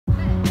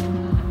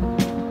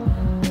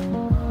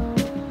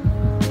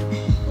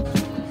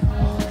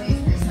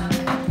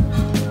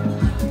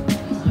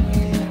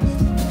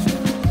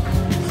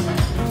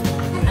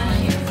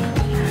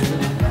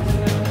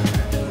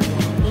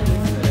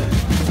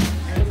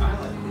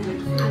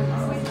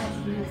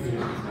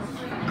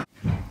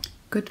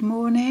Good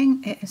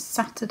morning. It is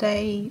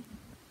Saturday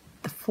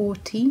the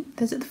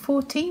 14th. Is it the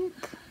 14th?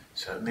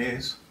 Certainly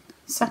is.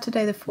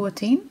 Saturday the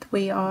 14th.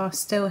 We are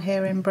still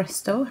here in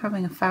Bristol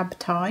having a fab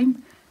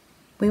time.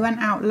 We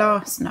went out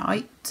last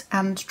night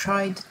and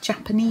tried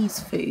Japanese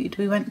food.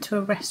 We went to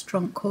a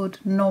restaurant called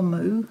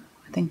Nomu,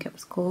 I think it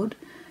was called,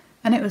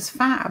 and it was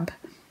fab.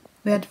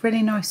 We had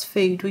really nice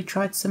food. We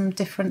tried some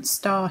different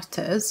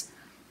starters,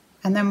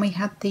 and then we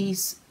had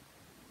these,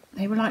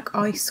 they were like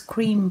ice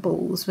cream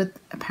balls with,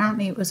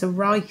 apparently it was a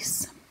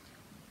rice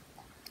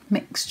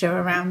mixture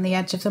around the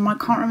edge of them. I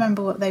can't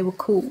remember what they were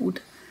called,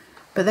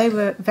 but they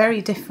were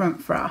very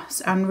different for us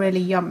and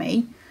really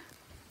yummy.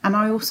 And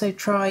I also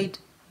tried,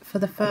 for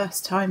the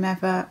first time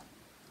ever,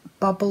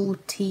 bubble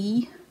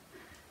tea,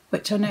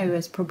 which I know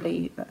is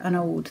probably an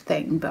old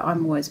thing, but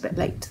I'm always a bit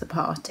late to the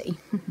party.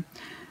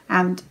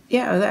 And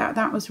yeah,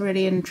 that was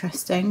really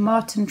interesting.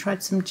 Martin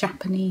tried some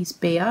Japanese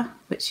beer,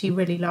 which he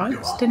really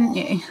liked, didn't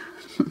you?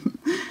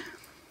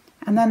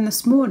 And then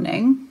this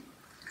morning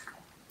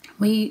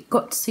we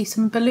got to see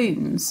some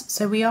balloons.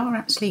 So we are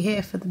actually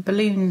here for the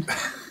balloon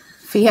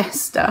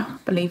fiesta,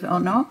 believe it or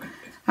not.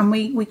 And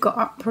we got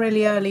up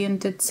really early and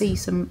did see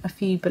a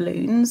few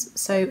balloons.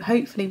 So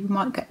hopefully we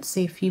might get to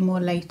see a few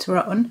more later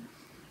on.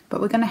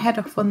 But we're going to head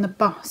off on the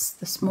bus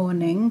this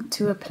morning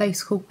to a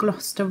place called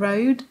Gloucester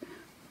Road,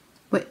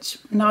 which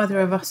neither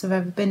of us have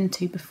ever been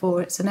to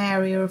before. It's an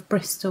area of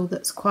Bristol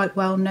that's quite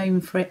well known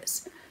for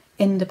its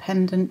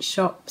independent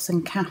shops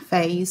and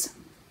cafes.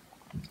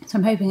 So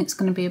I'm hoping it's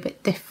going to be a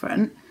bit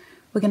different.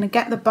 We're going to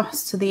get the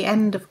bus to the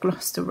end of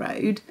Gloucester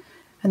Road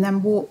and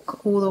then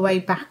walk all the way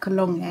back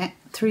along it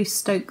through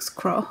Stokes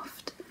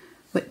Croft,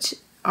 which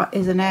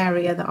is an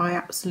area that I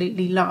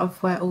absolutely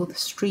love, where all the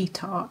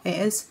street art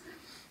is,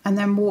 and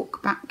then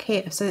walk back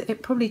here. So it'll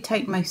probably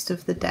take most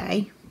of the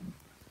day.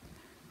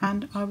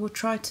 And I will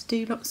try to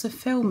do lots of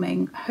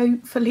filming.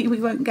 Hopefully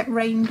we won't get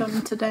rained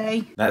on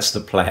today. That's the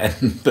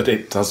plan, but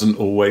it doesn't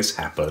always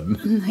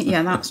happen.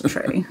 Yeah, that's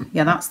true.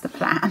 Yeah, that's the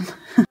plan.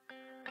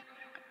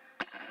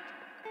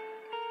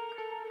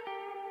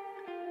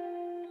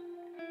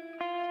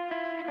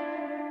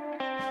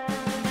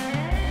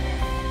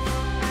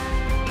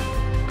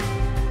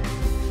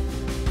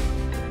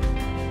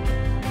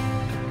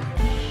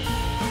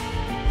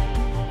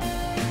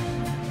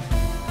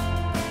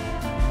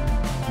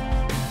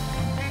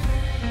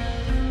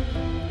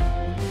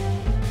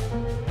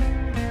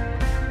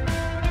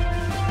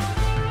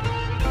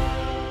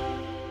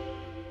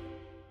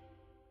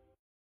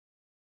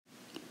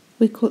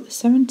 We caught the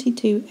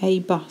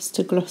 72A bus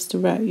to Gloucester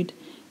Road.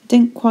 It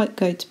didn't quite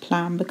go to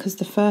plan because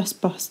the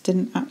first bus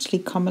didn't actually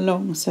come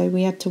along, so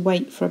we had to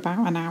wait for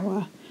about an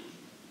hour.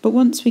 But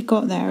once we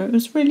got there, it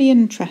was really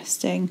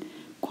interesting.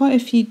 Quite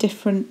a few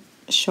different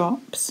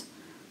shops.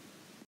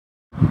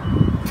 We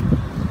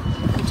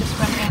just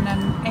went in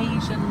an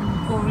Asian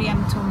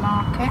Oriental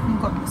market and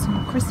got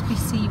some crispy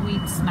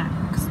seaweed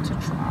snacks to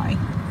try.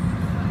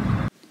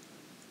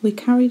 We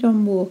carried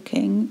on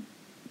walking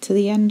to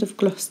the end of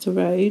Gloucester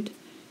Road,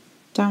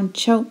 down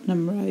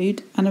Cheltenham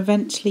Road, and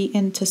eventually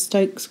into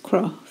Stokes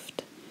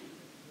Croft.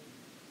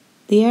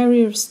 The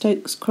area of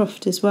Stokes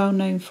Croft is well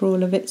known for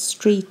all of its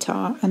street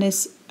art and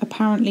is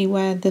apparently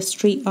where the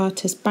street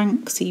artist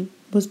Banksy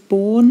was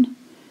born.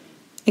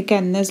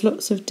 Again, there's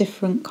lots of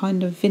different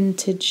kind of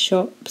vintage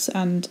shops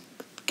and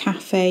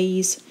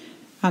cafes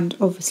and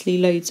obviously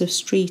loads of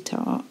street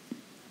art.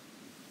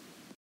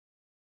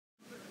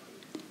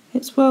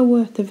 It's well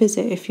worth a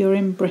visit if you're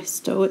in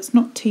Bristol. It's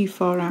not too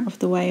far out of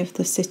the way of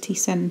the city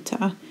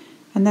centre,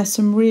 and there's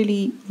some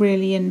really,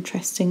 really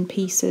interesting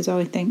pieces,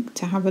 I think,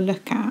 to have a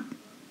look at.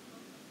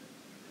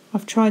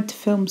 I've tried to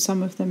film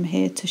some of them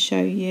here to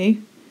show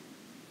you.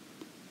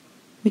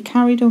 We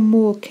carried on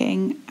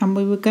walking and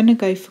we were going to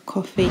go for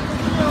coffee.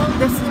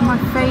 This is my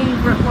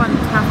favourite one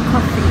to have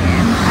coffee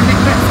in, and it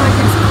looks like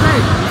it's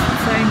closed,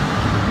 so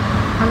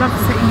I love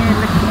sitting here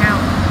looking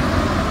out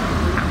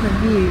at the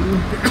view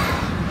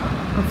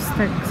of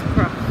Stokes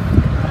Croft.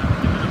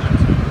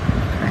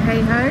 But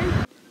hey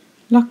ho.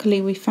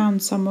 Luckily we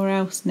found somewhere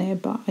else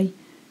nearby,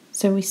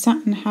 so we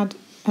sat and had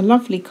a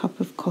lovely cup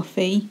of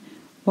coffee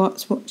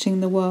whilst watching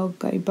the world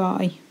go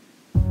by.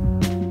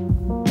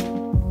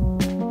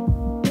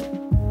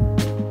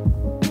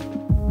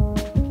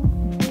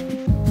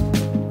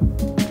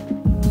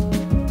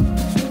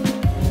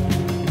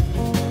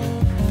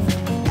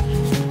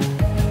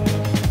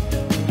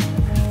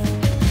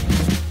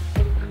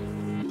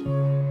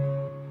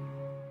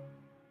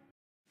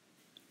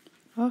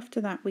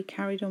 After that we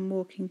carried on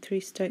walking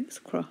through Stokes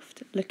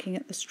Croft, looking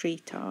at the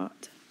street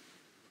art.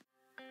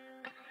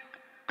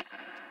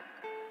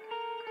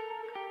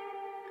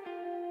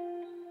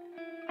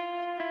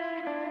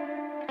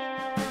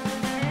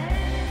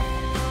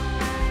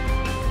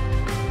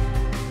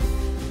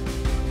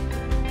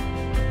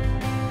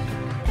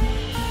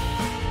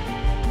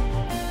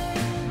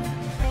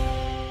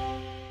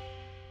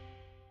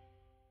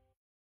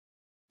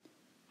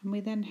 And we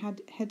then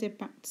headed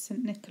back to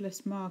St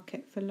Nicholas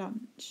Market for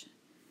lunch.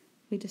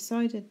 we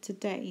decided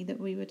today that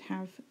we would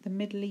have the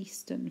Middle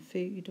Eastern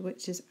food,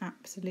 which is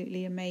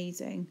absolutely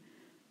amazing.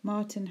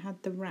 Martin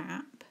had the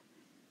wrap,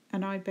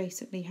 and I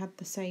basically had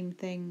the same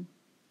thing,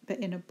 but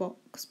in a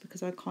box,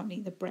 because I can't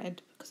eat the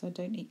bread because I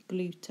don't eat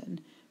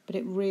gluten. But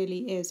it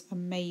really is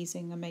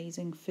amazing,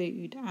 amazing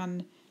food,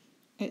 and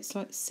it's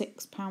like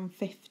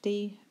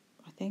 £6.50,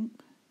 I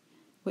think,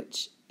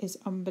 which is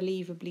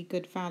unbelievably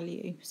good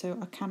value, so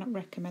I cannot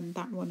recommend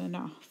that one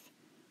enough.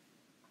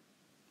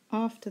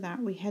 After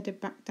that, we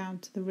headed back down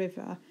to the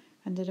river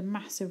and did a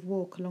massive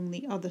walk along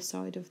the other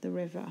side of the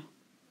river.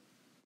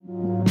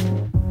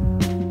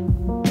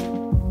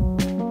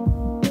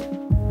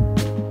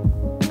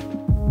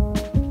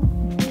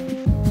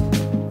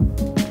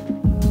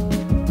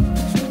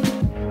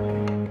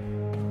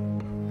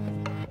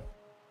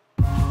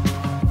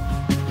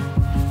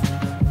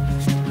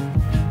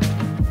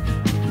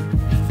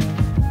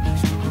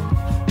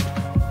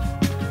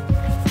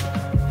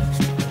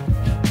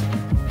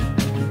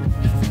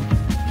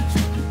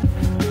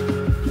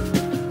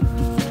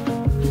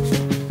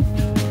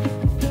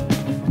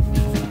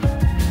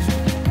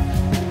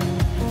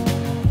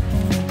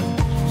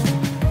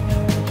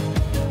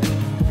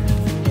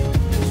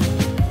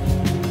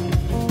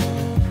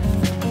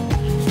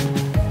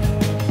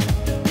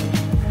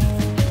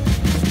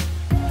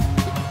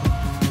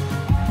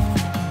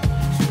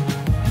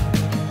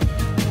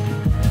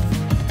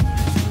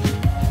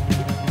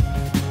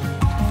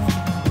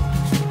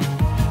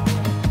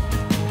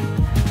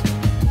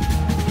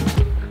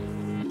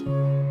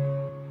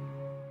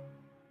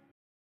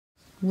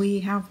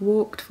 We have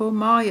walked for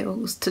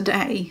miles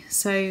today,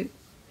 so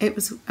it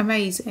was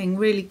amazing,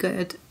 really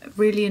good.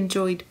 Really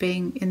enjoyed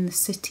being in the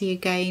city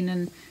again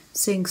and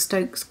seeing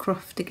Stokes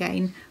Croft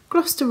again.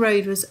 Gloucester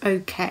Road was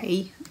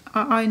okay.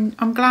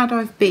 I'm glad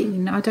I've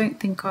been. I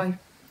don't think I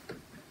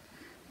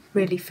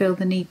really feel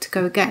the need to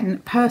go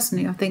again.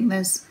 Personally, I think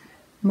there's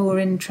more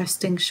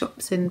interesting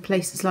shops in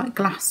places like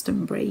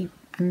Glastonbury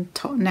and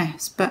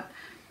Totnes, but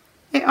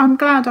I'm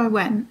glad I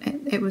went.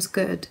 It was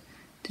good.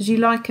 Did you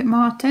like it,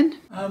 Martin?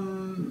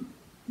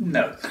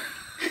 No.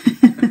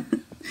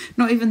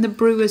 Not even the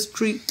Brewer's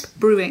Droop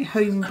Brewing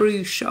home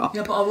brew shop.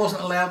 Yeah, but I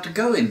wasn't allowed to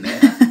go in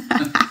there.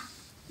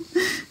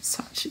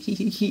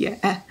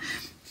 Yeah.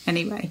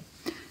 Anyway,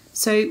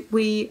 so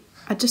we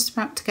are just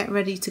about to get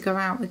ready to go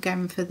out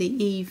again for the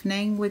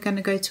evening. We're going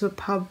to go to a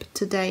pub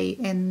today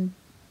in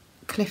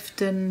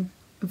Clifton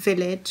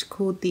Village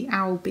called the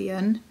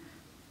Albion.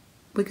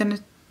 We're going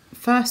to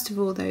first of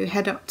all, though,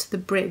 head up to the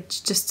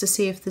bridge just to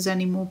see if there's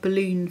any more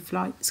balloon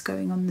flights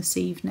going on this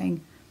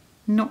evening.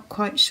 Not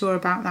quite sure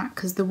about that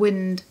because the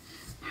wind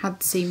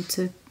had seemed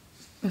to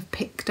have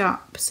picked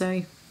up,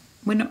 so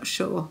we're not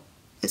sure.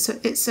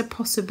 It's a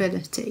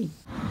possibility.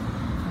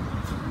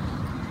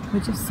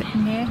 We're just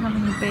sitting here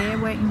having a beer,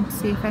 waiting to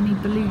see if any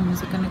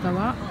balloons are going to go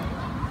up.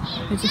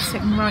 We're just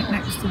sitting right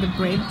next to the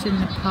bridge in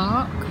the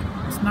park.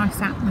 It's a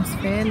nice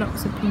atmosphere,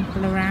 lots of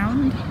people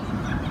around.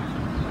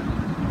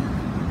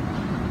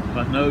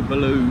 But no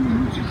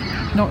balloons.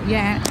 Not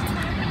yet.